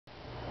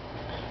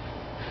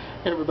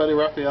Hey everybody,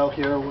 Raphael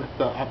here with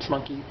Ops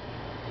Monkey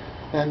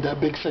and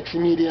Big Sexy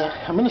Media.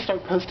 I'm going to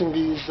start posting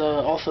these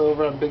also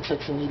over on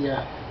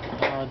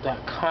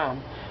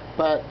BigSexyMedia.com.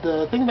 But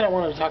the thing that I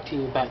wanted to talk to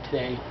you about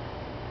today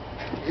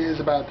is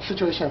about the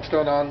situation that's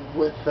going on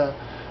with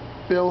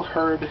Bill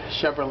Hurd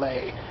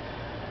Chevrolet.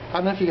 I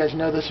don't know if you guys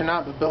know this or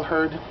not, but Bill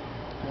Hurd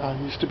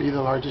used to be the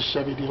largest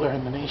Chevy dealer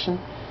in the nation,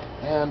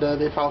 and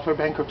they filed for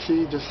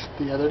bankruptcy just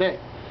the other day.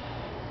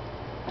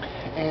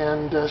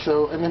 And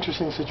so an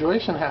interesting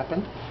situation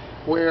happened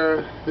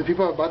where the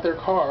people that bought their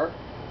car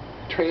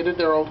traded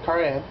their old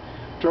car in,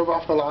 drove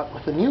off the lot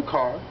with a new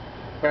car,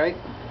 right?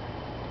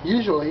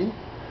 Usually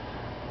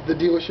the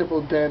dealership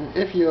will then,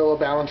 if you owe a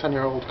balance on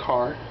your old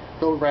car,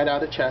 they'll write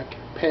out a check,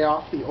 pay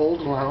off the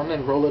old loan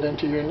and roll it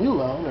into your new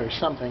loan or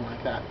something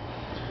like that.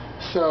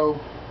 So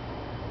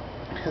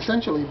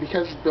essentially,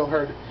 because Bill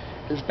Hurd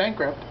is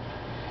bankrupt,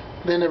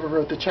 they never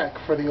wrote the check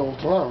for the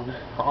old loan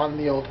on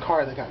the old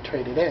car that got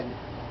traded in.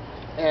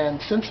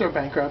 And since they're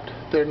bankrupt,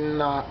 they're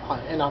not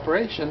in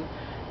operation,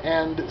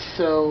 and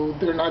so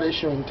they're not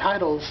issuing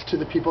titles to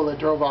the people that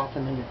drove off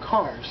in the new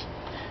cars.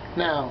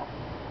 Now,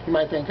 you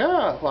might think,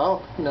 oh,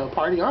 well,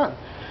 party on.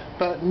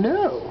 But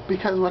no,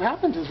 because what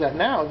happens is that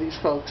now these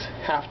folks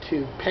have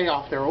to pay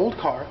off their old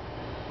car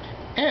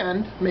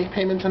and make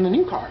payments on the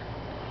new car.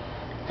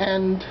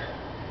 And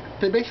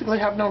they basically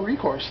have no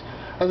recourse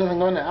other than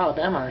going to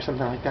Alabama or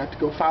something like that to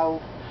go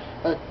file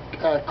a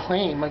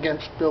claim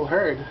against Bill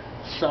Hurd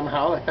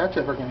somehow, like that's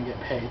ever going to get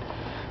paid.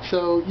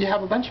 So you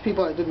have a bunch of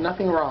people that did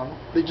nothing wrong.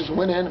 They just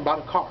went in and bought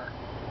a car,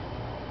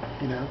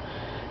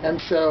 and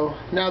so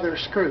now they're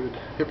screwed.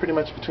 They're pretty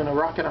much between a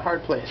rock and a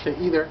hard place. They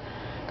either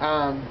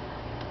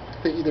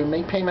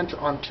make payments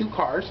on two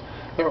cars,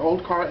 their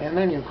old car and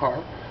their new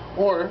car,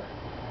 or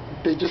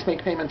they just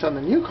make payments on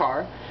the new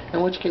car,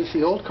 in which case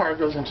the old car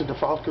goes into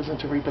default, goes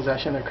into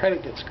repossession, their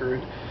credit gets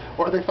screwed,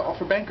 or they file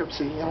for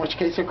bankruptcy, in which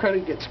case their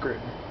credit gets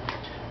screwed.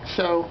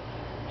 So,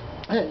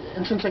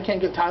 and since they can't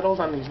get titles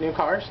on these new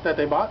cars that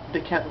they bought, they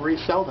can't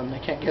resell them. They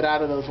can't get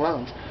out of those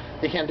loans.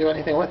 They can't do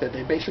anything with it.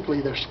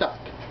 They're stuck.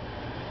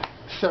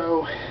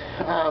 So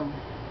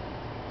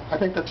I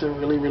think that's a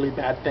really, really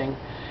bad thing,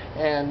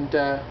 and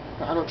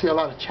I don't see a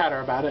lot of chatter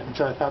about it, and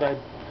so I thought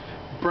I'd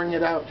bring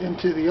it out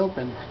into the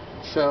open.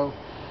 So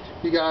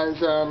you guys,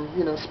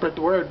 spread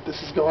the word.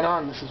 This is going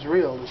on. This is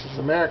real. This is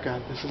America.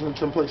 This isn't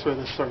some place where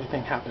this sort of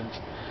thing happens.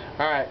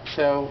 All right,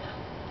 so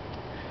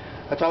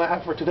that's all I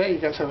have for today. You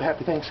guys have a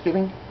happy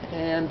Thanksgiving,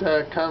 and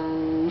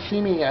come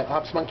see me at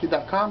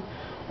opsmonkey.com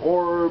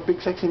or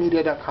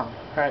bigsexymedia.com.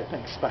 All right,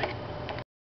 thanks. Bye.